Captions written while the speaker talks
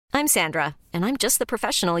I'm Sandra, and I'm just the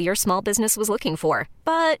professional your small business was looking for.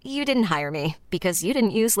 But you didn't hire me because you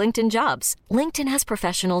didn't use LinkedIn Jobs. LinkedIn has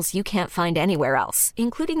professionals you can't find anywhere else,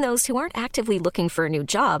 including those who aren't actively looking for a new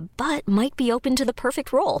job, but might be open to the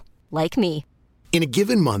perfect role, like me. In a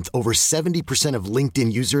given month, over 70% of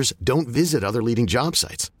LinkedIn users don't visit other leading job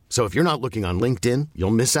sites. So if you're not looking on LinkedIn,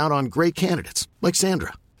 you'll miss out on great candidates like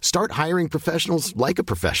Sandra. Start hiring professionals like a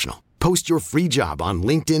professional. Post your free job on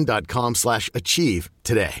linkedin.com/achieve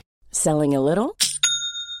today. Selling a little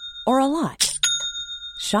or a lot?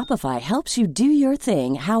 Shopify helps you do your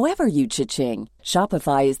thing however you cha-ching.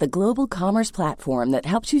 Shopify is the global commerce platform that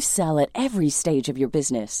helps you sell at every stage of your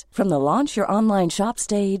business. From the launch your online shop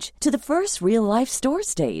stage to the first real-life store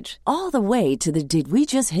stage, all the way to the did we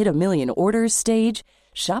just hit a million orders stage.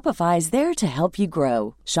 Shopify is there to help you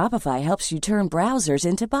grow. Shopify helps you turn browsers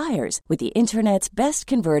into buyers with the internet's best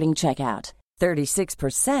converting checkout.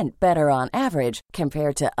 36% better on average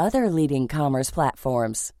compared to other leading commerce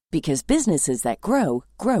platforms. Because businesses that grow,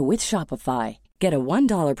 grow with Shopify. Get a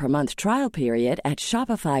 $1 per month trial period at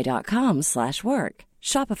shopify.com/work.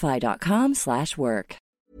 Shopify.com/work.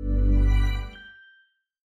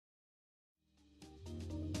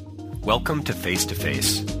 Welcome to Face to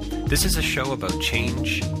Face. This is a show about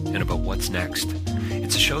change and about what's next.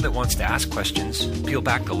 It's a show that wants to ask questions, peel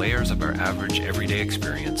back the layers of our average everyday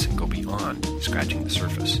experience, and go beyond scratching the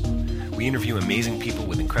surface. We interview amazing people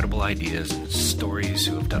with incredible ideas and stories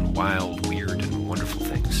who have done wild, weird, and wonderful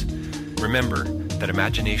things. Remember that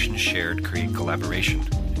imagination shared creates collaboration,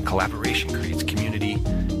 and collaboration creates community,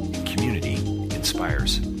 and community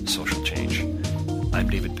inspires social change. I'm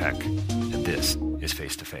David Peck, and this is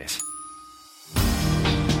Face to Face.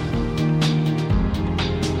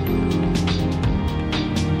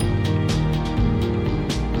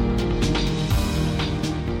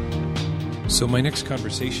 So my next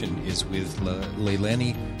conversation is with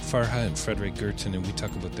Leilani Farha and Frederick Gertten, and we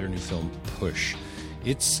talk about their new film, Push.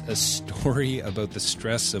 It's a story about the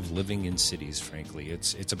stress of living in cities, frankly.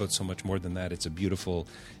 It's about so much more than that. It's a beautiful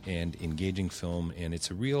and engaging film, and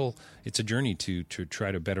it's a journey to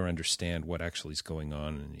try to better understand what actually is going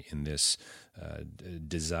on in this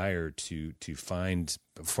desire to find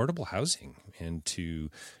affordable housing and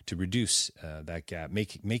to reduce that gap,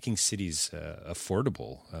 making cities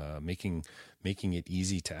affordable, making it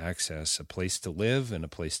easy to access a place to live and a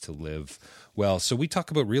place to live well. So we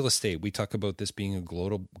talk about real estate. We talk about this being a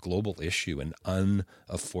global issue and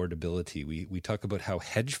unaffordability. We talk about how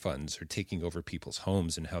hedge funds are taking over people's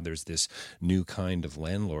homes and how there's this new kind of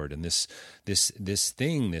landlord and this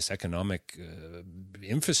economic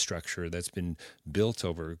infrastructure that's been built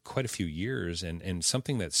over quite a few years and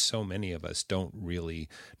something that so many of us don't really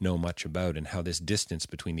know much about, and how this distance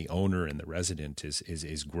between the owner and the resident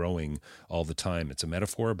is growing all the time. It's a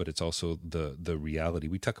metaphor, but it's also the reality.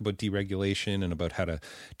 We talk about deregulation and about how to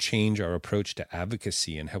change our approach to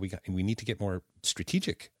advocacy and how we need to get more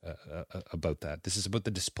strategic about that. This is about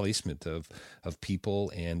the displacement of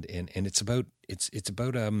people and it's about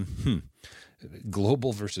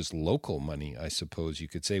global versus local money, I suppose you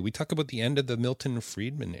could say. We talk about the end of the Milton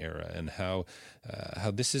Friedman era and how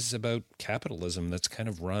this is about capitalism that's kind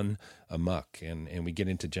of run amok, and we get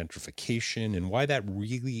into gentrification and why that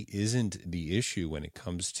really isn't the issue when it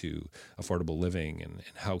comes to affordable living, and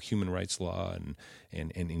how human rights law and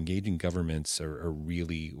engaging governments are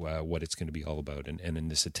really what it's going to be all about, and in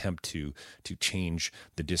this attempt to change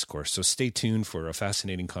the discourse. So stay tuned for a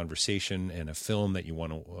fascinating conversation and a film that you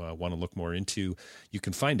want to look more into. You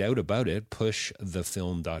can find out about it,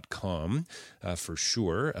 pushthefilm.com for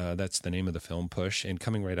sure. That's the name of the film, Push, and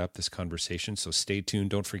coming right up, this conversation. So stay tuned.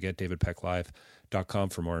 Don't forget davidpecklive.com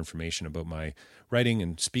for more information about my writing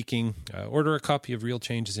and speaking. Order a copy of Real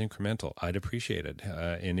Change is Incremental. I'd appreciate it.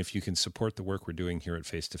 And if you can support the work we're doing here at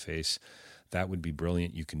Face to Face, that would be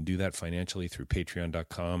brilliant. You can do that financially through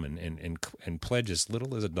patreon.com and pledge as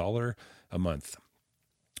little as $1 a month.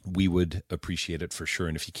 We would appreciate it for sure.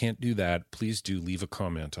 And if you can't do that, please do leave a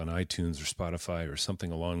comment on iTunes or Spotify or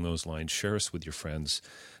something along those lines. Share us with your friends.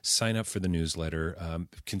 Sign up for the newsletter.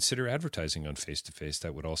 Consider advertising on Face to Face.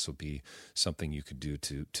 That would also be something you could do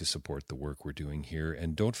to support the work we're doing here.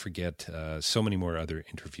 And don't forget so many more other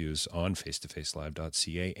interviews on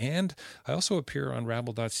face2facelive.ca. And I also appear on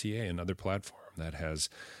rabble.ca, another platform that has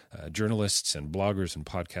journalists and bloggers and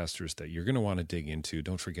podcasters that you're going to want to dig into.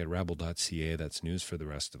 Don't forget rabble.ca. That's news for the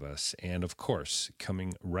rest of us. And of course,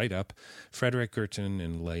 coming right up, Frederick Gertten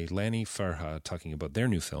and Leilani Farha talking about their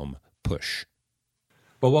new film, Push.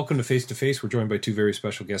 Well, welcome to Face. We're joined by two very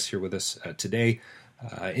special guests here with us today.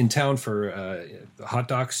 in town for Hot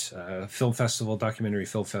Docs Documentary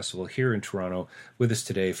Film Festival here in Toronto. With us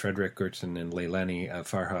today, Fredrik Gertten and Leilani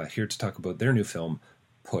Farha, here to talk about their new film,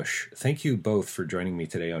 Push. Thank you both for joining me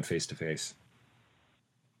today on Face to Face.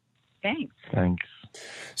 Thanks.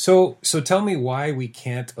 So tell me why we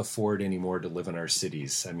can't afford anymore to live in our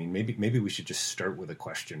cities. I mean, maybe we should just start with a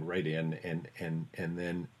question right in, and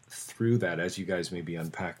then through that, as you guys maybe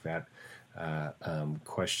unpack that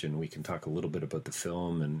question, we can talk a little bit about the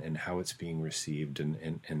film and how it's being received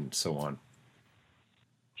and so on.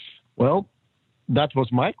 Well, that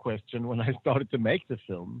was my question when I started to make the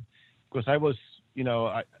film, because I was,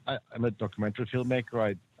 I'm a documentary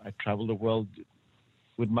filmmaker. I travel the world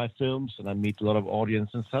with my films, and I meet a lot of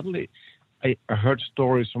audience, and suddenly I heard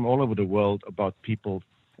stories from all over the world about people,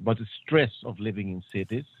 about the stress of living in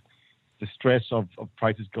cities, the stress of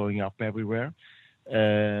prices going up everywhere.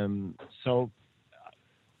 So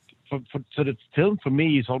the film for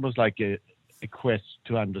me is almost like a quest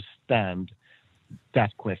to understand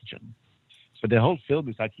that question. So the whole film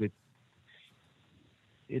is actually,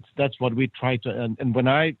 that's what we try to, and when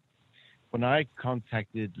I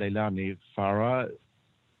contacted Leilani Farha,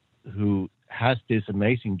 who has this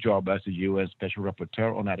amazing job as a UN Special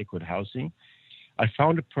Rapporteur on adequate housing, I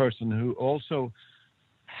found a person who also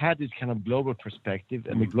had this kind of global perspective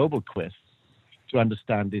and the global quest to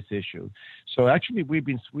understand this issue. So actually, we've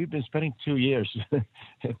been spending 2 years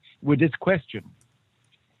with this question,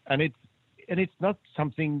 and it's not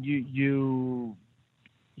something you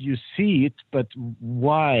see it, but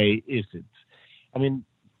why is it? I mean,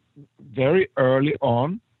 very early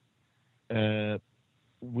on,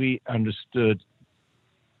 we understood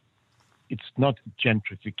it's not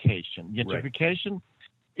gentrification. Gentrification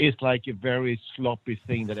is like a very sloppy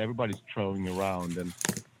thing that everybody's throwing around,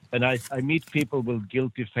 and I meet people with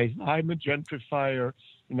guilty face. I'm a gentrifier.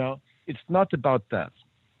 It's not about that.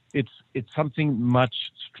 It's something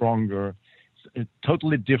much stronger, a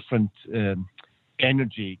totally different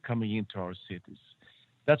energy coming into our cities.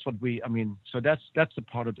 That's what so that's a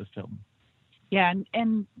part of the film. Yeah,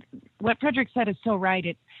 and what Fredrik said is so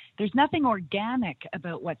right. There's nothing organic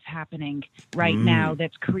about what's happening right now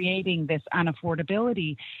that's creating this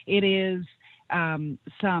unaffordability. It is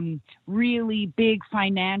some really big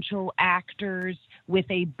financial actors with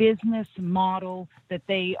a business model that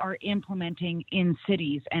they are implementing in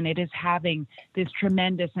cities, and it is having this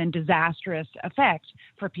tremendous and disastrous effect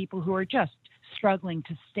for people who are just struggling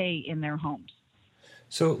to stay in their homes.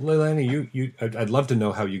 So, Leilani, I'd love to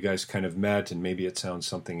know how you guys kind of met, and maybe it sounds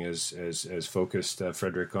something as focused,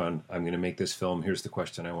 Fredrik, on I'm going to make this film. Here's the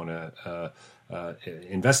question I want to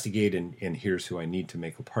investigate, and here's who I need to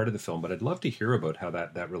make a part of the film. But I'd love to hear about how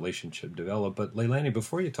that relationship developed. But Leilani,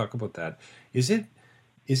 before you talk about that, is it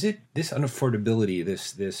this unaffordability,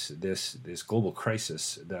 this global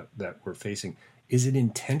crisis that we're facing? Is it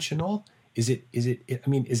intentional? Is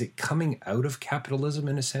it coming out of capitalism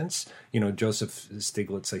in a sense? Joseph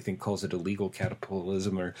Stiglitz, I think, calls it illegal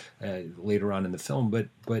capitalism, or later on in the film. But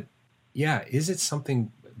yeah, is it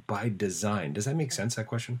something by design? Does that make sense, that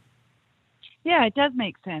question? Yeah, it does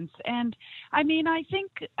make sense. And I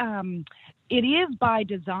think it is by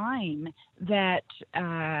design that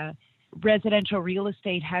residential real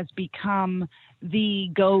estate has become the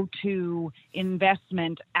go-to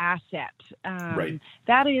investment asset. Right.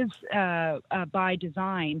 That is by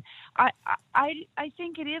design. I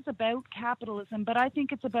think it is about capitalism, but I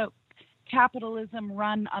think it's about capitalism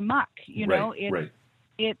run amok. It's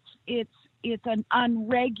an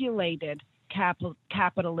unregulated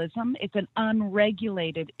capitalism. It's an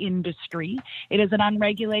unregulated industry. It is an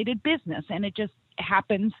unregulated business, and it just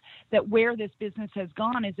happens that where this business has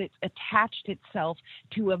gone is it's attached itself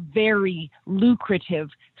to a very lucrative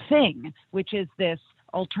thing, which is this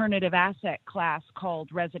alternative asset class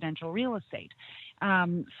called residential real estate.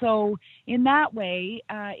 So in that way,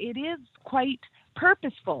 it is quite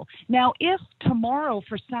purposeful. Now, if tomorrow,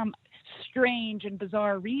 for some strange and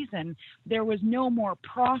bizarre reason, there was no more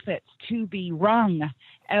profits to be wrung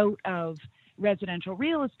out of residential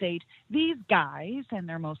real estate, these guys, and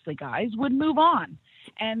they're mostly guys, would move on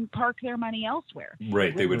and park their money elsewhere.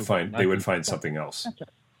 Right. They would find something else.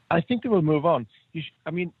 I think they will move on.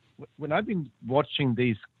 When I've been watching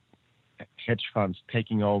these hedge funds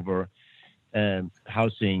taking over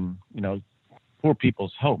housing, poor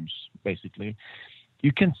people's homes, basically,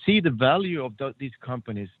 you can see the value of these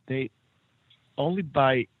companies. They only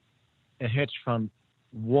buy a hedge fund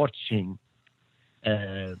watching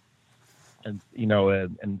an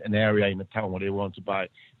area in a town where they want to buy,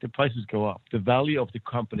 the prices go up. The value of the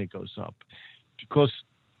company goes up because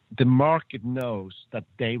the market knows that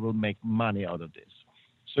they will make money out of this.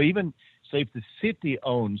 So So if the city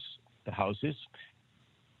owns the houses,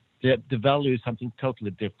 the value is something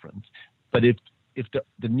totally different. But if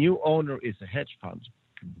the new owner is a hedge fund,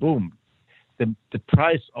 boom, the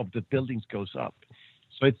price of the buildings goes up.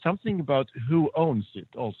 So it's something about who owns it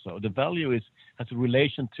also. The value has a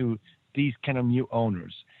relation to these kind of new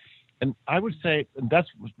owners. And I would say, and that's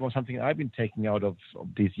something I've been taking out of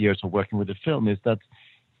these years of working with the film, is that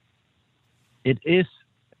it is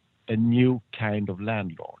a new kind of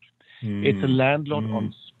landlord. It's a landlord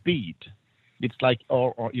on speed. It's like,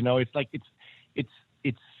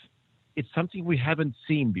 it's something we haven't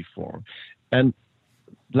seen before. And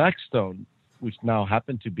Blackstone, which now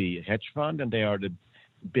happen to be a hedge fund, and they are the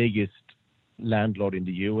biggest landlord in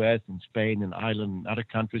the U.S., in Spain, in Ireland, and other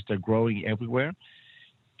countries. They're growing everywhere.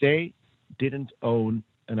 They didn't own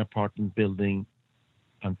an apartment building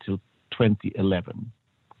until 2011.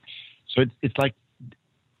 So it's like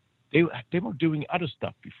they were doing other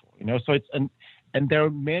stuff before, So it's and there are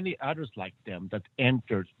many others like them that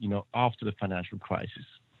entered, after the financial crisis.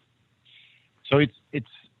 So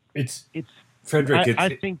it's Fredrik. I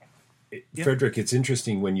think. Fredrik, it's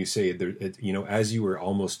interesting when you say there, as you were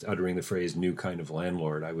almost uttering the phrase "new kind of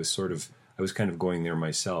landlord," I was kind of going there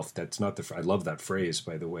myself. That's not I love that phrase,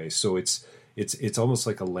 by the way. So it's almost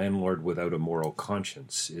like a landlord without a moral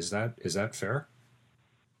conscience. Is that fair?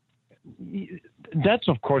 That's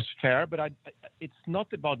of course fair, but it's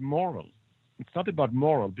not about moral. It's not about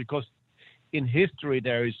moral because in history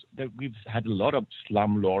we've had a lot of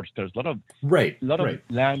slumlords. There's a lot of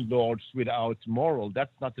landlords without moral.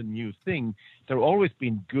 That's not a new thing. There have always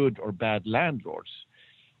been good or bad landlords,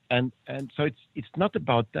 and so it's not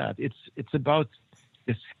about that. It's about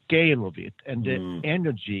the scale of it and the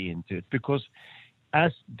energy into it. Because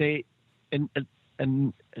as a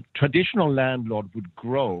traditional landlord would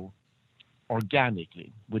grow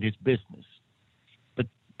organically with his business, but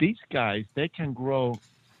these guys, they can grow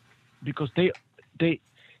because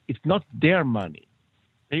it's not their money.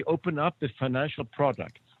 They open up the financial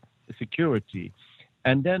product, the security,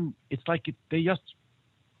 and then it's like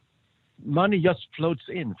money just floats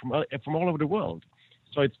in from all over the world.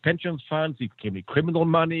 So it's pension funds, it can be criminal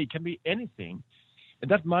money, it can be anything,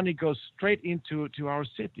 and that money goes straight into our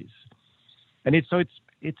cities. And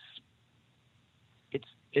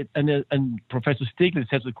and Professor Stiglitz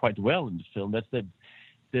says it quite well in the film. That's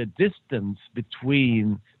the distance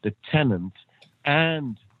between the tenant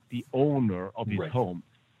and the owner of his home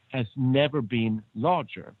has never been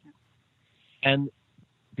larger. And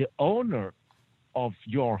the owner of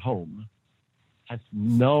your home has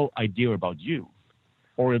no idea about you,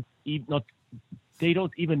 or they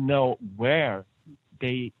don't even know where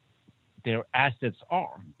their assets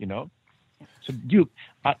are, So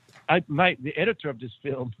the editor of this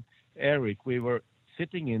film, Eric, we were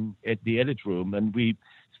sitting at the edit room and we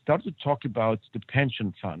started to talk about the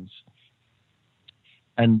pension funds.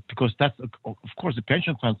 And because that's, of course, the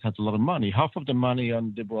pension funds has a lot of money. Half of the money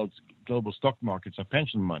on the world's global stock markets are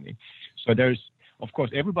pension money. So there's, of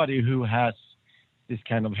course, everybody who has this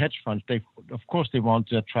kind of hedge funds, they want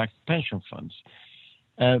to attract pension funds.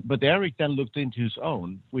 But Eric then looked into his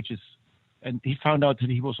own, and he found out that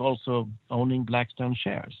he was also owning Blackstone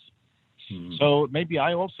shares. So maybe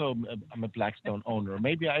I also am a Blackstone owner.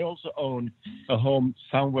 Maybe I also own a home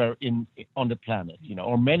somewhere on the planet,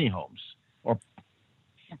 or many homes, or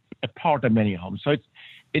a part of many homes. So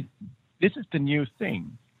this is the new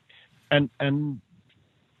thing, and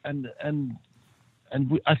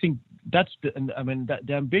I think that's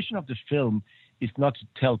the ambition of the film is not to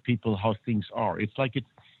tell people how things are. It's like it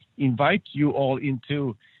invites you all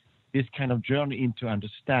into this kind of journey into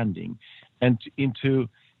understanding and into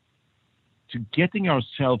getting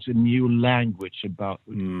ourselves a new language about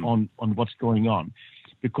on what's going on,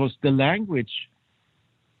 because the language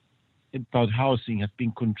about housing has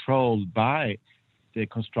been controlled by the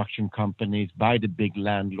construction companies, by the big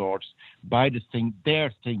landlords, by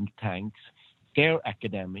their think tanks, their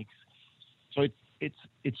academics. So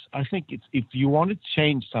it's I think if you want to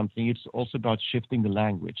change something, it's also about shifting the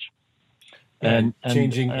language. And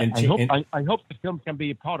changing. I hope the film can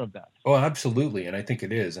be a part of that. Oh, absolutely, and I think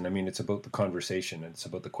it is. And I mean, it's about the conversation, and it's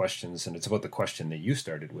about the questions, and it's about the question that you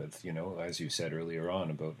started with. As you said earlier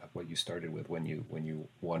on about what you started with when you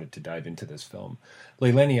wanted to dive into this film.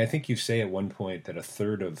 Leilani, I think you say at one point that a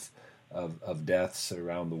third of of deaths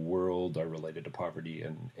around the world are related to poverty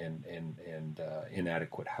and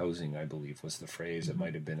inadequate housing, I believe was the phrase. It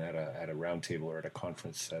might have been at a roundtable or at a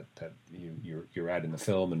conference that you're at in the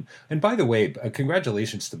film. And by the way,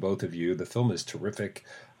 congratulations to both of you. The film is terrific.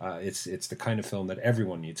 It's the kind of film that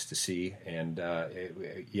everyone needs to see. And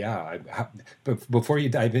before you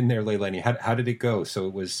dive in there, Leilani, how did it go? So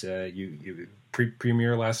it was you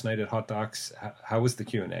premiere last night at Hot Docs. How was the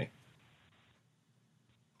Q&A?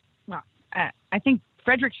 Well, I think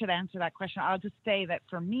Fredrik should answer that question. I'll just say that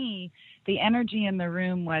for me, the energy in the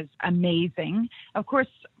room was amazing. Of course,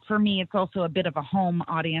 for me, it's also a bit of a home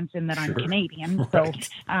audience in that I'm Canadian. Right. So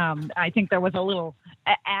I think there was a little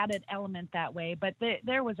added element that way. But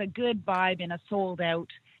there was a good vibe in a sold-out,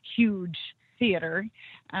 huge theater.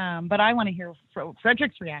 But I want to hear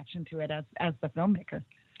Fredrik's reaction to it as the filmmaker.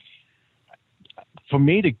 For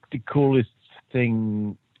me, the coolest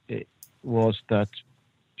thing was that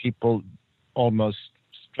people almost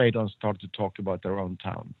straight on started to talk about their own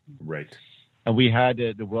town. Right. And we had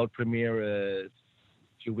the world premiere a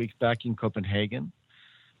few weeks back in Copenhagen,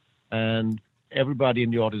 and everybody in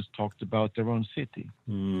the audience talked about their own city.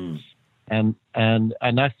 And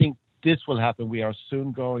I think this will happen. We are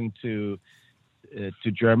soon going to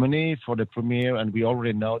Germany for the premiere, and we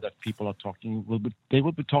already know that people are they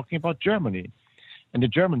will be talking about Germany and the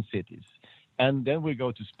German cities. And then we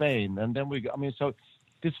go to Spain, and then so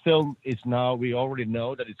this film is now, we already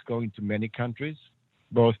know that it's going to many countries,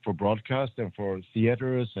 both for broadcast and for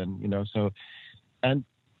theaters, and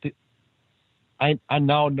I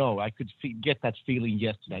now know, I could get that feeling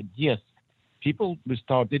yesterday. Yes, people will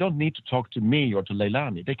start, they don't need to talk to me or to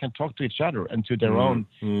Leilani. They can talk to each other and to their own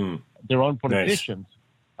politicians.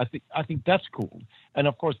 Nice. I think that's cool. And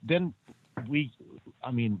of course, then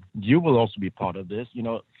you will also be part of this,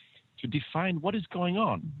 to define what is going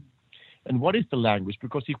on. And what is the language?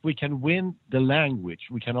 Because if we can win the language,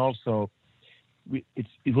 we can also,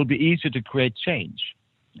 it will be easier to create change.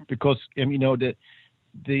 Because the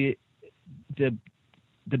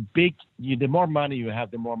more money you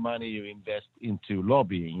have, the more money you invest into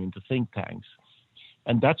lobbying, into think tanks,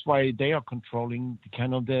 and that's why they are controlling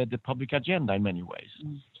the public agenda in many ways.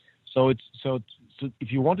 So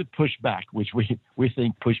if you want to push back, which we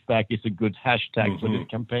think push back is a good hashtag for this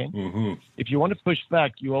campaign. If you want to push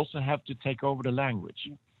back, you also have to take over the language.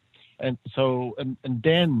 And so, and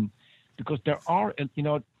then, because there are,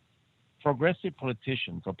 progressive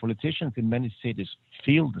politicians or politicians in many cities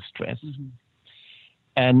feel the stress,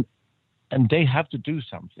 and they have to do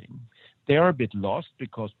something. They are a bit lost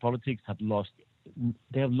because politics have lost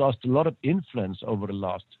a lot of influence over the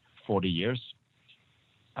last 40 years.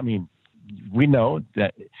 I mean, we know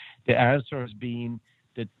that the answer has been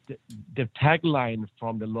that the tagline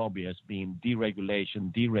from the lobby has been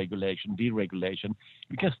deregulation, deregulation, deregulation.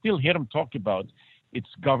 You can still hear them talk about it's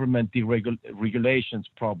government deregulations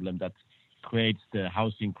problem that creates the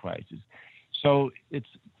housing crisis. So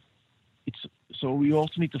so we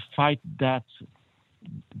also need to fight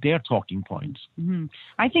their talking points.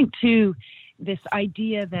 I think too, this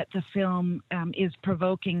idea that the film is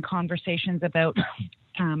provoking conversations about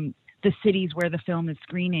the cities where the film is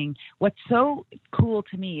screening. What's so cool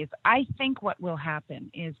to me is I think what will happen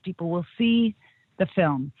is people will see the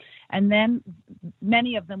film, and then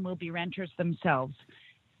many of them will be renters themselves.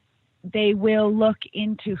 They will look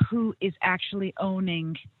into who is actually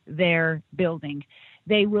owning their building.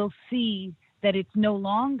 They will see that it's no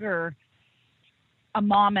longer a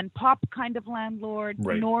mom and pop kind of landlord,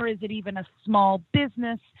 nor is it even a small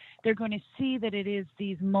business. They're going to see that it is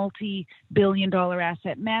these multi-billion-dollar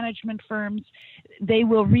asset management firms. They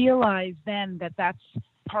will realize then that that's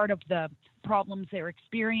part of the problems they're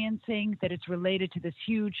experiencing, that it's related to this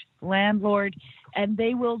huge landlord, and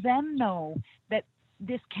they will then know that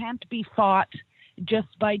this can't be fought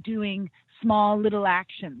just by doing small little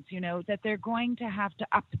actions, that they're going to have to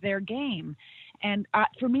up their game. And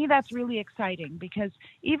for me, that's really exciting, because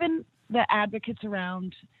even the advocates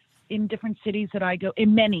around in different cities that I go,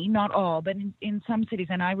 in many, not all, but in some cities,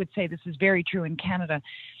 and I would say this is very true in Canada,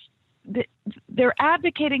 they're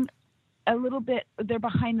advocating a little bit, they're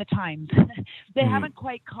behind the times. They haven't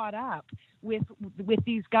quite caught up with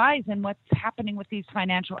these guys and what's happening with these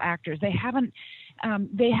financial actors. They haven't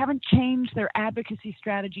changed their advocacy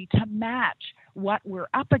strategy to match what we're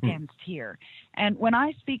up against here. And when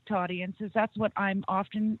I speak to audiences, that's what I'm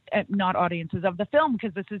often, not audiences of the film,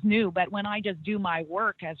 because this is new, but when I just do my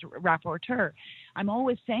work as rapporteur, I'm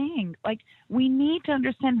always saying, we need to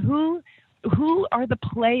understand who are the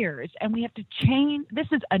players, and we have to change. This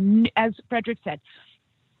is as Fredrik said,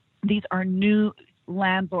 these are new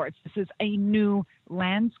landlords. This is a new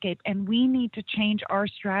landscape, and we need to change our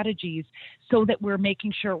strategies so that we're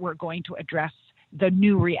making sure we're going to address the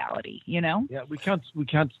new reality, you know? Yeah, we can't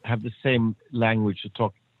have the same language to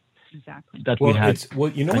talk Exactly. that we had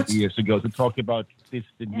you know 20 years ago to talk about the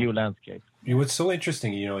new landscape. You know, what's so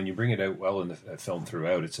interesting, you know, and you bring it out well in the film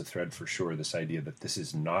throughout, it's a thread for sure, this idea that this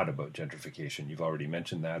is not about gentrification. You've already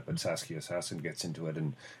mentioned that, but Saskia Sassen gets into it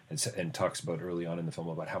and talks about early on in the film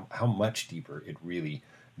about how much deeper it really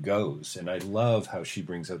goes. And I love how she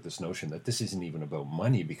brings out this notion that this isn't even about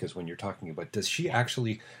money, because when you're talking about, does she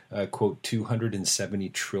actually quote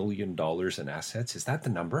 $270 trillion in assets? Is that the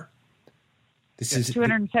number? This is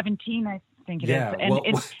 217, I think it is. Yeah, And well,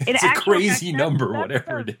 it's a actually, crazy number,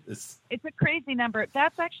 whatever it is. It's a crazy number.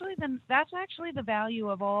 That's actually the value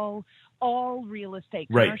of all real estate,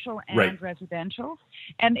 commercial and residential.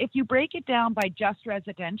 And if you break it down by just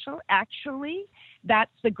residential, actually that's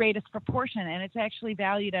the greatest proportion, and it's actually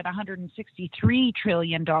valued at $163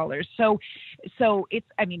 trillion. So it's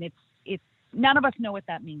none of us know what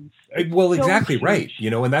that means. Well, exactly right. You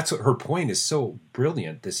know, and that's what her point is so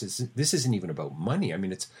brilliant. This isn't even about money. I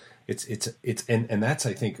mean, it's and that's,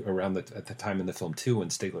 I think, around at the time in the film too, when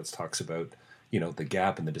Stieglitz talks about, you know, the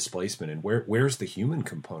gap and the displacement and where's the human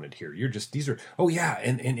component here?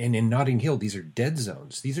 And in Notting Hill, these are dead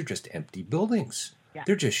zones. These are just empty buildings. Yeah.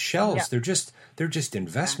 They're just shells. Yeah. They're just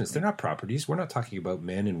investments. Exactly. They're not properties. We're not talking about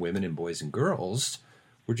men and women and boys and girls.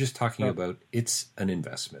 We're just talking about it's an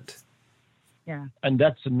investment. Yeah, and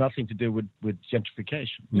that's nothing to do with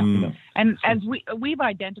gentrification. No. And as we've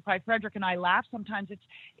identified, Frederick and I laugh sometimes.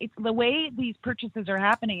 It's the way these purchases are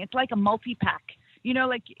happening. It's like a multi-pack. You know,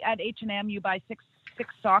 like at H&M, you buy six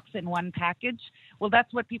socks in one package. Well,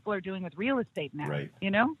 that's what people are doing with real estate now. Right.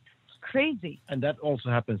 You know, it's crazy. And that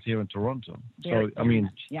also happens here in Toronto. Very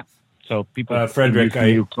much. Yeah. So people, Frederick,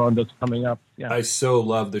 new condos coming up. Yeah. I so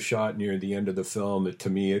love the shot near the end of the film. To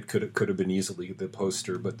me, it could have been easily the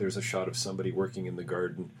poster, but there's a shot of somebody working in the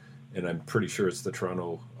garden, and I'm pretty sure it's the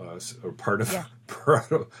Toronto or part of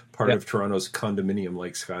Toronto's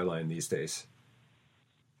condominium-like skyline these days.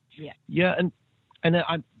 Yeah. Yeah, and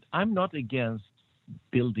I'm not against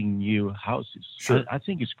building new houses. Sure. I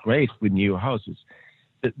think it's great with new houses.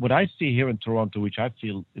 What I see here in Toronto, which I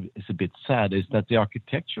feel is a bit sad, is that the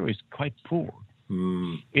architecture is quite poor.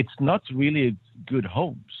 It's not really good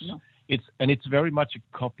homes. No. It's very much a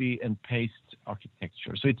copy and paste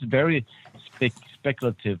architecture. So it's very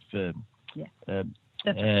speculative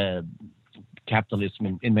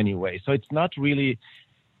capitalism in many ways. So it's not really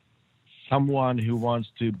someone who wants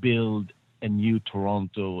to build a new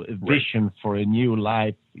Toronto, a vision for a new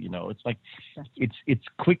life. You know, it's like it's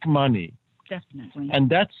quick money. Definitely. And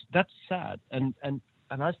that's sad. And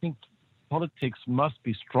I think politics must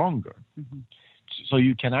be stronger. Mm-hmm. So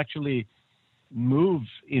you can actually move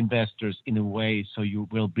investors in a way so you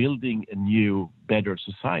will building a new, better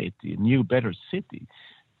society, a new, better city.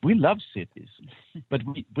 We love cities, but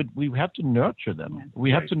we have to nurture them. Yeah.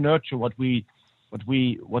 We have to nurture what we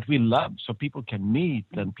love, so people can meet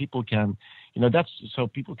and people can, you know, that's so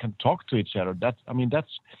people can talk to each other. That's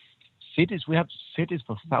cities. We have cities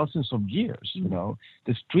for thousands of years. You know,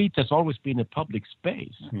 the street has always been a public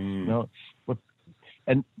space. You know,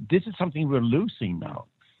 and this is something we're losing now.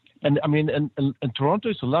 And I mean, and Toronto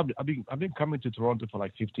is a lovely. I've been coming to Toronto for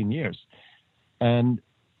like 15 years, and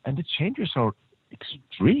the changes are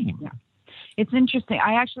extreme. Yeah. It's interesting.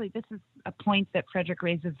 This is a point that Frederick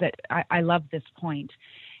raises that I love this point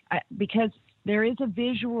because there is a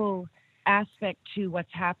visual aspect to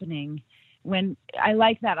what's happening. When I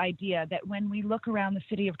like that idea that when we look around the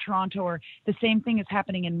city of Toronto, or the same thing is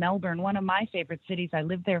happening in Melbourne, one of my favorite cities. I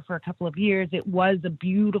lived there for a couple of years. It was a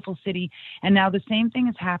beautiful city. And now the same thing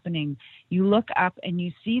is happening. You look up and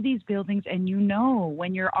you see these buildings and you know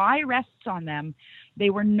when your eye rests on them, they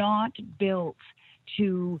were not built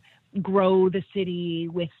to grow the city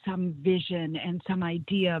with some vision and some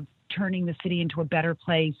idea of turning the city into a better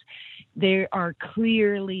place. They are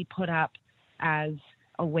clearly put up as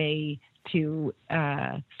a way to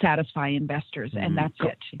satisfy investors, and that's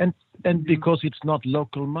it. And because it's not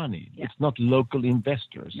local money, it's not local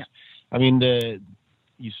investors. Yeah. I mean,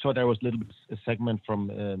 you saw there was a little bit a segment from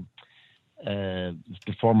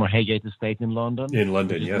the former Haygate Estate in London. In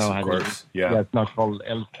London, yes, of course. It's now called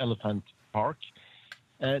Elephant Park.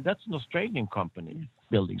 That's an Australian company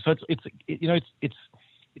building. So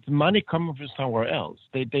it's money coming from somewhere else.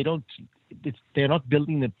 They're not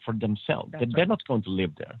building it for themselves. They're not going to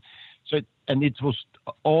live there. So it was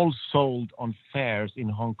all sold on fairs in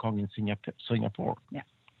Hong Kong and Singapore. Yeah.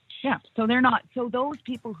 Yeah. So they're not. So those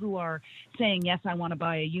people who are saying, yes, I want to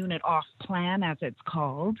buy a unit off plan, as it's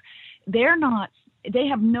called, they're not they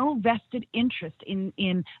have no vested interest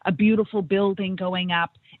in a beautiful building going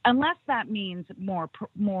up, unless that means more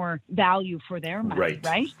value for their money,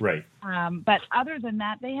 right? But other than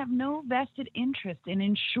that, they have no vested interest in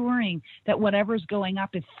ensuring that whatever's going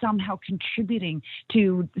up is somehow contributing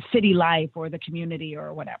to city life or the community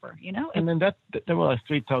or whatever, you know? And then there were like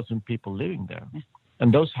 3,000 people living there. Yeah.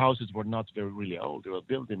 And those houses were not really old. They were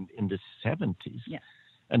built in the 70s. Yeah.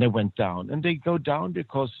 And they went down. And they go down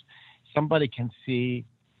because somebody can see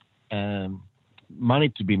money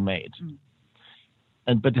to be made.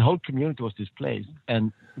 But the whole community was displaced.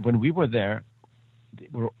 And when we were there, they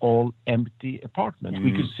were all empty apartments.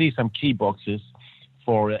 We could see some key boxes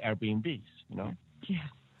for Airbnbs, you know? Yeah.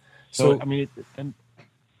 So I mean,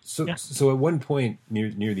 So at one point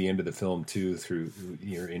near the end of the film too, through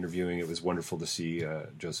your interviewing, it was wonderful to see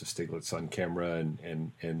Joseph Stiglitz on camera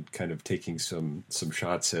and kind of taking some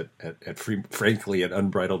shots at frankly at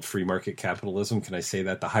unbridled free market capitalism. Can I say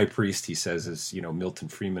that? The high priest, he says, is Milton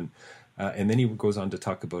Friedman, and then he goes on to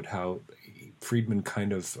talk about how Friedman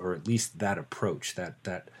kind of, or at least that approach,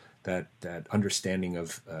 that understanding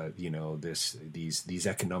of these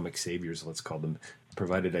economic saviors, let's call them,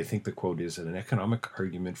 provided, I think the quote is, an economic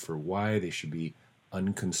argument for why they should be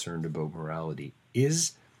unconcerned about morality.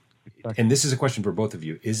 And this is a question for both of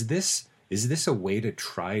you, is this a way to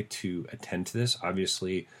try to attend to this?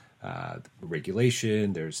 Obviously,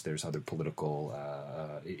 regulation, there's other political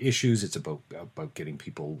issues. It's about getting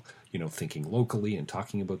people thinking locally and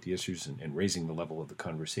talking about the issues and raising the level of the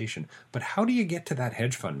conversation. But how do you get to that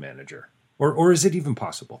hedge fund manager, or is it even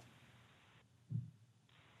possible?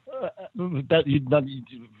 But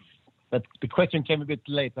the question came a bit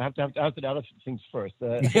late. I have to answer the other things first.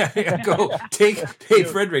 Go.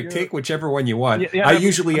 Fredrik, take whichever one you want. I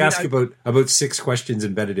usually ask about 6 questions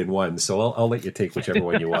embedded in one, so I'll let you take whichever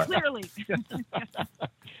one you want. Clearly.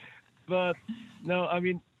 But no, I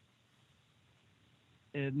mean,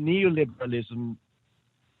 neoliberalism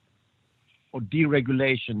or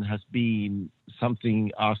deregulation has been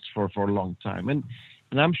something asked for a long time, and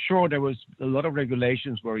I'm sure there was a lot of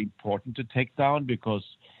regulations were important to take down because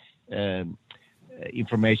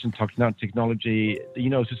information technology,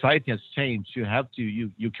 society has changed.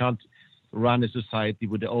 You can't run a society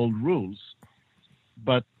with the old rules,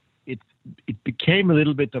 but it became a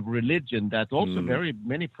little bit of religion that also very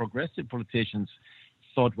many progressive politicians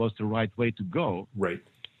thought was the right way to go. Right.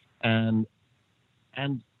 And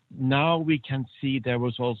now we can see there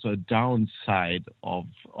was also a downside of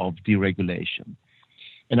deregulation.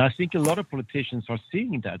 And I think a lot of politicians are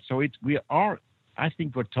seeing that. So I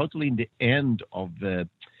think we're totally in the end of the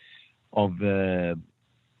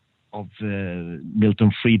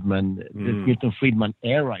Milton Friedman, the Milton Friedman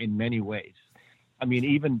era in many ways. I mean,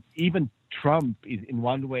 even Trump is, in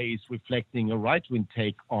one way, is reflecting a right-wing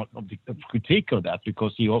take of the critique of that,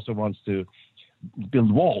 because he also wants to build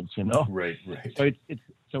walls, Right. So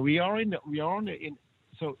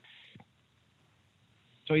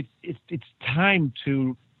it's time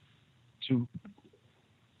to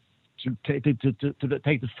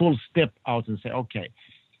take the full step out and say, okay,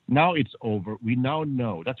 now it's over. We now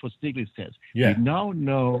know. That's what Stiglitz says. Yeah. We now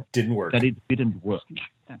know didn't work. That it didn't work.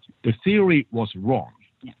 The theory was wrong.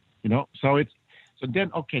 Yeah. So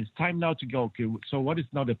then it's time now to go. Okay, so what is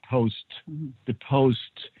now the post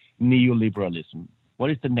neoliberalism? What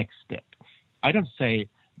is the next step? I don't say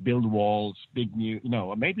build walls, big new.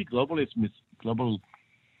 Maybe globalism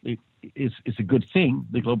is a good thing.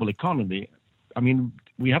 The global economy. I mean,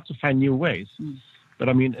 we have to find new ways. But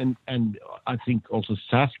I mean, and I think also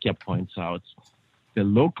Saskia points out the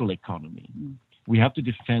local economy. We have to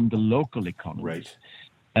defend the local economy. Right.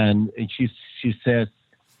 And she says,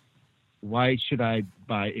 why should I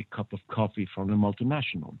buy a cup of coffee from a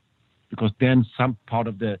multinational? Because then some part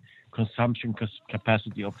of the consumption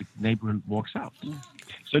capacity of the neighborhood works out.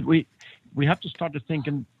 So we have to start to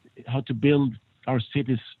thinking how to build our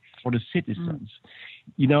cities for the citizens.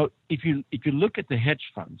 If you look at the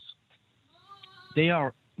hedge funds, they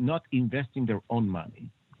are not investing their own money.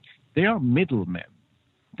 They are middlemen.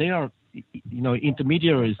 They are,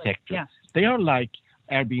 intermediary sector. Yeah. They are like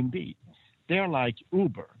Airbnb. They are like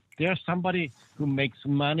Uber. They are somebody who makes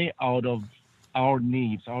money out of our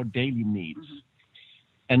needs, our daily needs.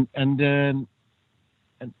 And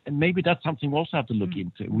maybe that's something we also have to look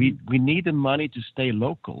into. We need the money to stay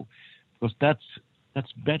local, because that's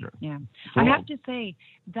better. Yeah. I have to say,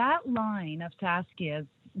 that line of Saskia's,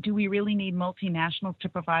 do we really need multinationals to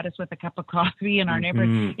provide us with a cup of coffee in our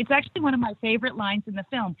neighborhood? It's actually one of my favorite lines in the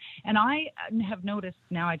film. And I have noticed,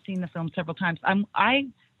 now I've seen the film several times, I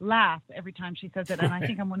laugh every time she says it. And I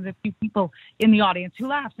think I'm one of the few people in the audience who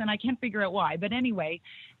laughs, and I can't figure out why. But anyway,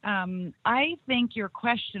 I think your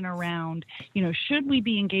question around, should we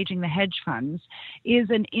be engaging the hedge funds is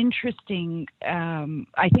an interesting,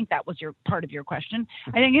 I think that was part of your question.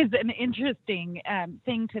 I think is an interesting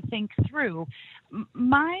thing to think through.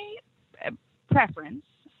 My preference,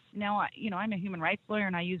 now, I'm a human rights lawyer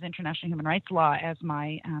and I use international human rights law as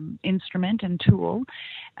my instrument and tool.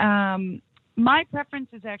 My preference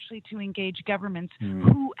is actually to engage governments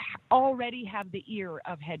who already have the ear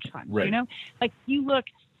of hedge funds. Right. Like you look,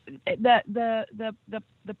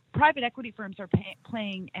 the private equity firms are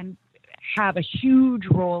playing and have a huge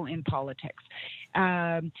role in politics.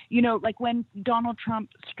 Like when Donald Trump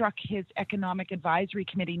struck his economic advisory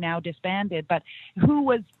committee, now disbanded, but who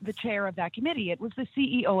was the chair of that committee? It was the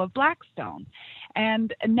CEO of Blackstone.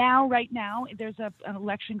 And right now, there's an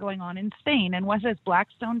election going on in Spain. And what has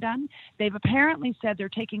Blackstone done? They've apparently said they're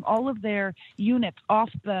taking all of their units off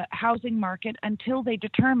the housing market until they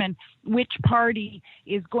determine which party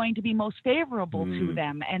is going to be most favorable to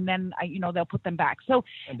them. And then, they'll put them back. So,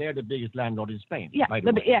 and they're the biggest landlord in Spain. Yeah,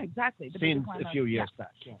 yeah, exactly. Since a few years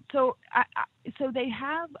back. Yeah. So they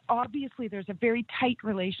have, obviously, there's a very tight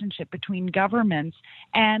relationship between governments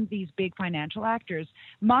and these big financial actors.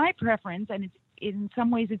 My preference, and in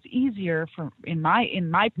some ways it's easier in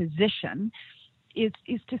my position, is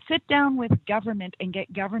to sit down with government and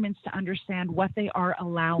get governments to understand what they are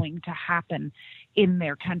allowing to happen in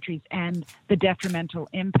their countries and the detrimental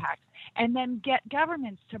impact, and then get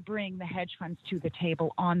governments to bring the hedge funds to the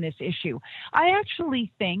table on this issue. I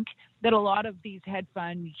actually think that a lot of these hedge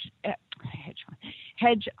funds,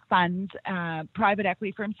 private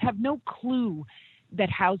equity firms have no clue that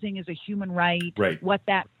housing is a human right, what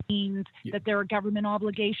that means, that there are government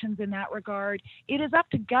obligations in that regard. It is up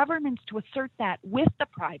to governments to assert that with the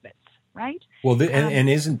privates, right? Well, and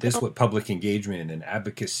isn't this what public engagement and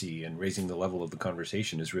advocacy and raising the level of the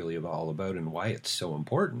conversation is really all about, and why it's so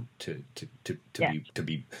important to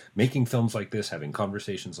be making films like this, having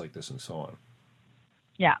conversations like this, and so on?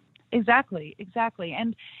 Yeah, exactly.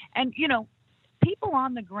 And people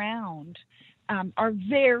on the ground are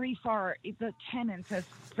very far. The tenants, as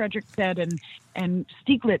Frederick said, and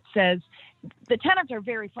Stieglitz says, the tenants are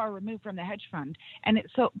very far removed from the hedge fund,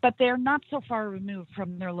 but they're not so far removed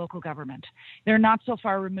from their local government. They're not so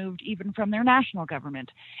far removed even from their national government.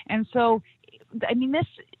 And so, this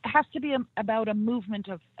has to be about a movement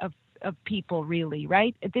of people, really,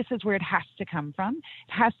 right? This is where it has to come from.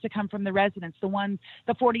 It has to come from the residents,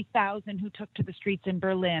 the 40,000 who took to the streets in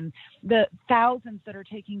Berlin, the thousands that are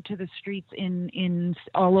taking to the streets in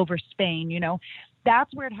all over Spain,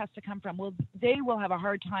 That's where it has to come from. Well, they will have a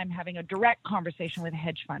hard time having a direct conversation with a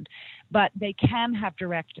hedge fund, but they can have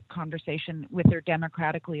direct conversation with their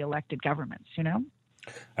democratically elected governments,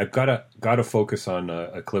 I've got to focus on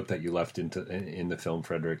a clip that you left in the film,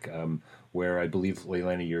 Frederick, where I believe,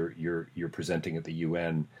 Leilani, you're presenting at the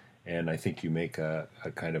UN, and I think you make a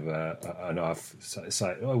kind of an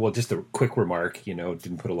offside. Well, just a quick remark.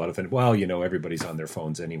 Didn't put a lot of it. Well, everybody's on their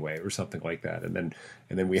phones anyway, or something like that. And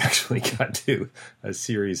then we actually got to a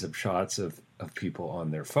series of shots of people on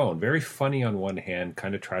their phone. Very funny on one hand,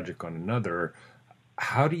 kind of tragic on another.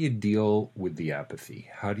 How do you deal with the apathy?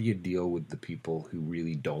 How do you deal with the people who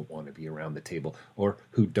really don't want to be around the table, or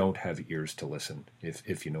who don't have ears to listen,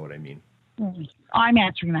 if you know what I mean? I'm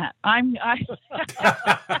answering that.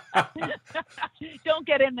 Don't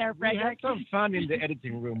get in there, Frederick. We had some fun in the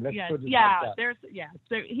editing room. Let's put it like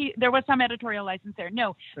that. There was some editorial license there.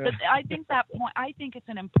 No, but I think that point. I think it's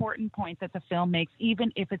an important point that the film makes,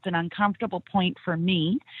 even if it's an uncomfortable point for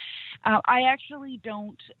me. I actually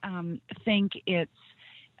don't think it's.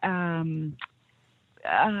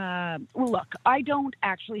 Look, I don't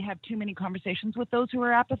actually have too many conversations with those who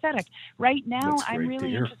are apathetic. Right now, I'm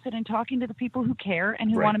really interested in talking to the people who care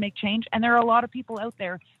and who want to make change. And there are a lot of people out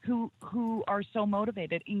there who are so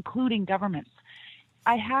motivated, including governments.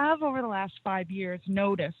 I have, over the last 5 years,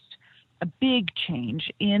 noticed a big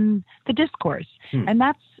change in the discourse, and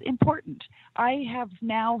that's important. I have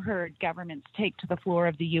now heard governments take to the floor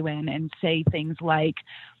of the UN and say things like,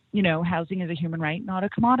 housing is a human right, not a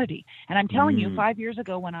commodity. And I'm telling you, 5 years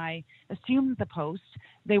ago when I assumed the post,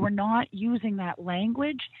 they were not using that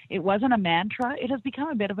language. It wasn't a mantra. It has become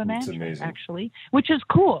a bit of a mantra, actually, which is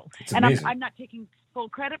cool. And I'm not taking full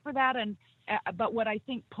credit for that. But what I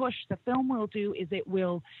think the film will do is it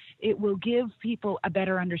will give people a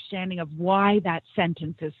better understanding of why that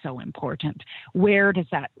sentence is so important. Why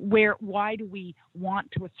do we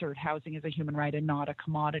want to assert housing as a human right and not a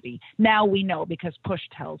commodity? Now we know, because Push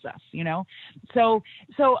tells us, So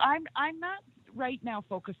I'm not right now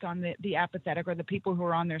focused on the apathetic or the people who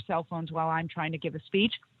are on their cell phones while I'm trying to give a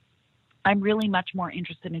speech. I'm really much more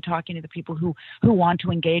interested in talking to the people who want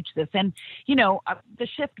to engage this. And, the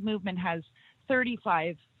Shift movement has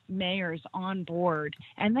 35 mayors on board,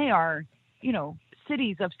 and they are,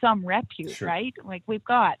 cities of some repute, Sure. right? Like we've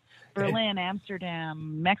got Berlin,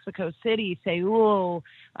 Amsterdam, Mexico City, Seoul,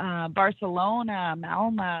 Barcelona,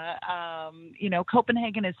 Malmö.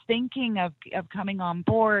 Copenhagen is thinking of coming on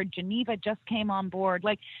board. Geneva just came on board.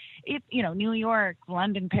 Like New York,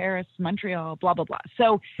 London, Paris, Montreal, blah blah blah.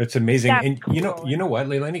 So that's amazing. And cool. you know what,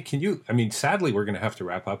 Leilani, sadly we're going to have to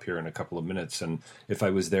wrap up here in a couple of minutes. And if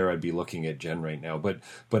I was there, I'd be looking at Jen right now.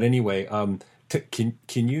 But anyway,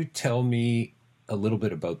 can you tell me a little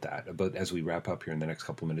bit about as we wrap up here in the next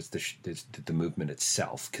couple of minutes, the movement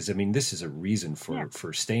itself? Because this is a reason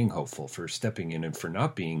for staying hopeful, for stepping in, and for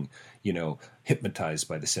not being, hypnotized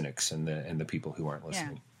by the cynics and the people who aren't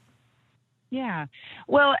listening. Yeah.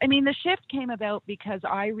 Well, the shift came about because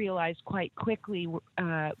I realized quite quickly,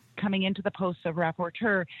 coming into the post of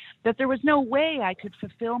rapporteur, that there was no way I could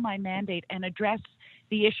fulfill my mandate and address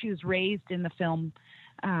the issues raised in the film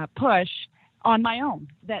Push on my own.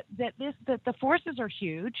 That the forces are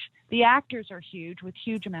huge, the actors are huge with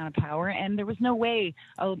huge amount of power, and there was no way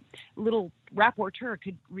a little rapporteur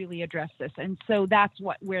could really address this. And so that's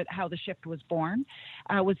how the shift was born,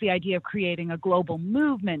 was the idea of creating a global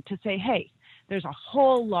movement to say, hey, there's a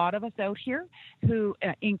whole lot of us out here who,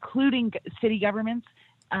 including city governments,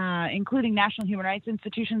 including national human rights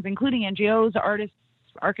institutions, including NGOs, artists,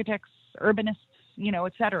 architects, urbanists,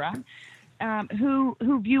 et cetera,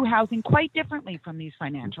 who view housing quite differently from these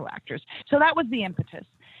financial actors. So that was the impetus.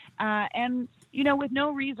 And, with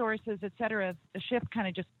no resources, et cetera, the shift kind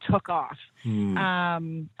of just took off.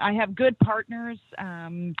 I have good partners,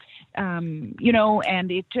 and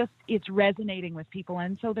it's resonating with people.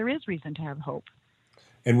 And so there is reason to have hope.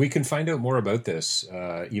 And we can find out more about this,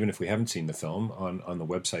 even if we haven't seen the film, on the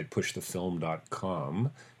website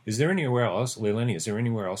pushthefilm.com. Is there anywhere else,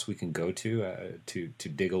 Leilani, we can go to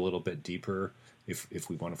dig a little bit deeper if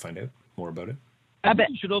we want to find out more about it?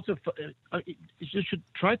 You should also you should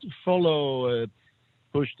try to follow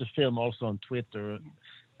Push the Film also on Twitter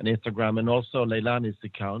and Instagram, and also Leilani's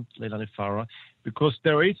account, Leilani Farah, because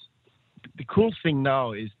the cool thing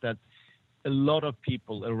now is that a lot of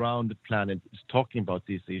people around the planet is talking about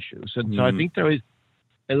these issues. And so I think there is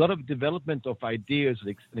a lot of development of ideas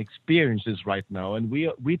and experiences right now, and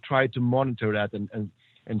we try to monitor that and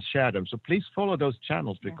share them. So please follow those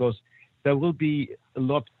channels, because there will be a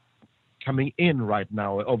lot coming in right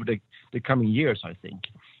now over the coming years, I think,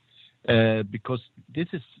 because this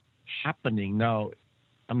is happening now.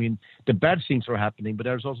 The bad things are happening, but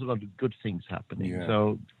there's also a lot of good things happening.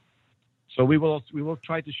 Yeah. So we will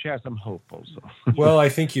try to share some hope also. Well, I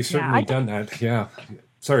think you've certainly done that. Yeah.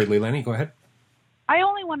 Sorry, Leilani, go ahead. I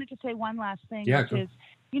only wanted to say one last thing, which is,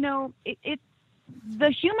 the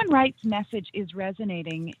human rights message is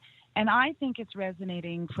resonating, and I think it's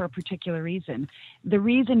resonating for a particular reason. The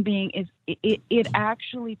reason being is it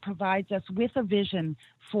actually provides us with a vision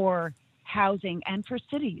for housing and for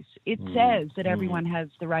cities. It says that everyone has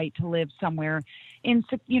the right to live somewhere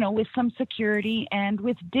with some security and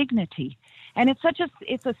with dignity. And it's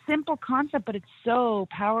a simple concept, but it's so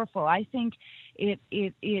powerful. I think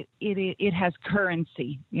it has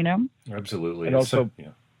currency, Absolutely. And also,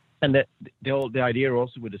 and the idea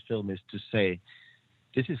also with the film is to say,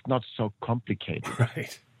 this is not so complicated.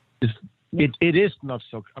 Right. It is not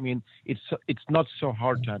so. It's not so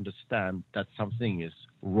hard to understand that something is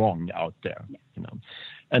wrong out there,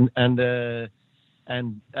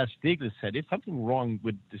 and as Stiglitz said, it's something wrong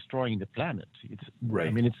with destroying the planet. It's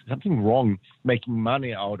right. It's something wrong making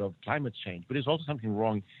money out of climate change, but it's also something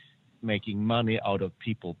wrong making money out of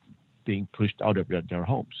people being pushed out of their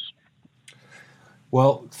homes.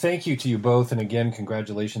 Well, thank you to you both, and again,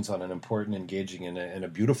 congratulations on an important, engaging, and a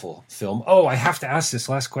beautiful film. Oh, I have to ask this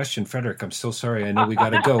last question, Frederick. I'm so sorry. I know we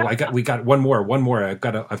got to go. We got one more. I've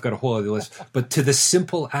got a whole other list. But to the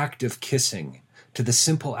simple act of kissing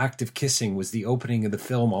was the opening of the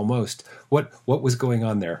film. Almost. What was going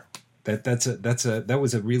on there? That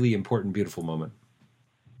was a really important, beautiful moment.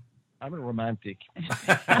 I'm a romantic.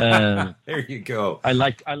 There you go. I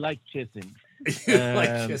like kissing. You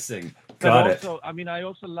like kissing. Got it. Also, I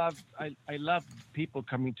also love people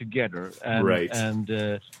coming together. And, right. And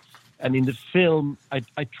in the film, I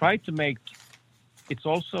try to make. It's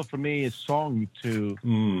also for me a song to.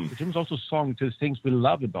 The film is also a song to things we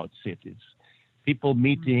love about cities. People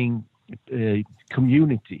meeting,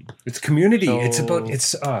 community. It's community.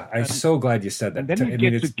 I'm so glad you said that. And then you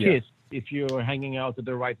get to kiss. if you're hanging out at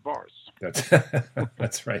the right bars.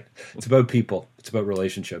 That's right. It's about people. It's about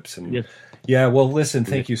relationships. And yes. Yeah, well, listen,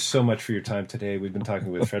 thank you so much for your time today. We've been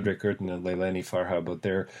talking with Fredrik Gertten and Leilani Farha about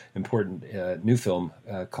their important new film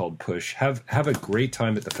called Push. Have a great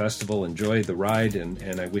time at the festival. Enjoy the ride,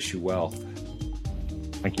 and I wish you well.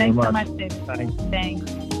 Thank you Thanks very so much. much, David. Thanks.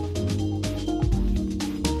 Thanks.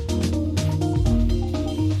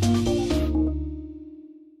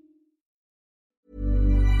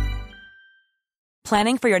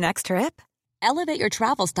 Planning for your next trip? Elevate your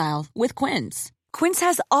travel style with Quince. Quince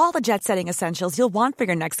has all the jet-setting essentials you'll want for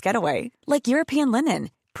your next getaway, like European linen,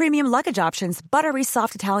 premium luggage options, buttery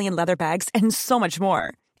soft Italian leather bags, and so much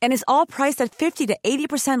more. And is all priced at 50 to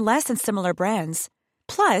 80% less than similar brands.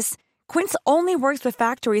 Plus, Quince only works with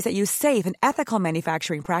factories that use safe and ethical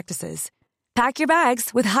manufacturing practices. Pack your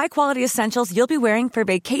bags with high-quality essentials you'll be wearing for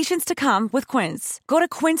vacations to come with Quince. Go to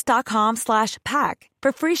quince.com/pack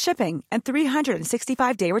for free shipping and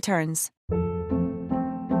 365-day returns.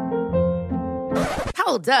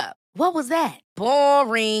 Hold up. What was that?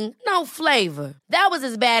 Boring. No flavor. That was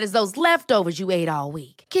as bad as those leftovers you ate all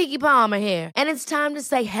week. Keke Palmer here. And it's time to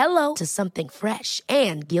say hello to something fresh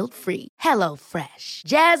and guilt-free. HelloFresh.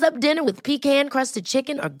 Jazz up dinner with pecan-crusted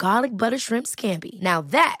chicken or garlic butter shrimp scampi. Now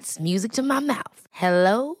that's music to my mouth.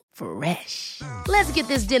 HelloFresh. Let's get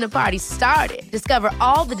this dinner party started. Discover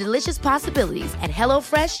all the delicious possibilities at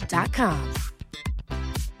HelloFresh.com.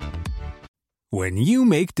 When you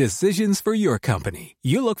make decisions for your company,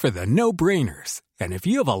 you look for the no-brainers. And if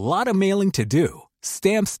you have a lot of mailing to do,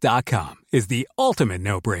 Stamps.com is the ultimate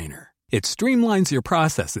no-brainer. It streamlines your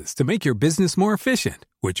processes to make your business more efficient,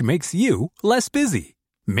 which makes you less busy.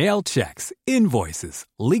 Mail checks, invoices,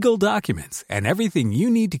 legal documents, and everything you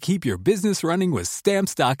need to keep your business running with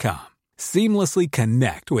Stamps.com. Seamlessly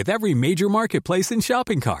connect with every major marketplace and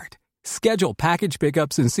shopping cart. Schedule package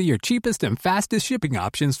pickups and see your cheapest and fastest shipping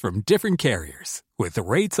options from different carriers, with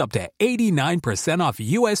rates up to 89% off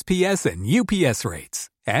USPS and UPS rates.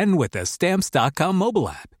 And with the Stamps.com mobile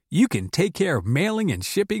app, you can take care of mailing and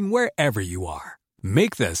shipping wherever you are.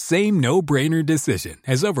 Make the same no-brainer decision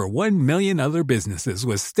as over 1 million other businesses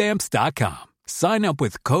with Stamps.com. Sign up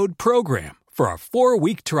with code PROGRAM for a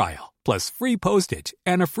 4-week trial, plus free postage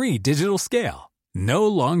and a free digital scale. No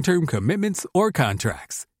long-term commitments or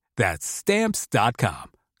contracts. That's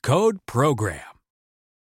Stamps.com. Code PROGRAM.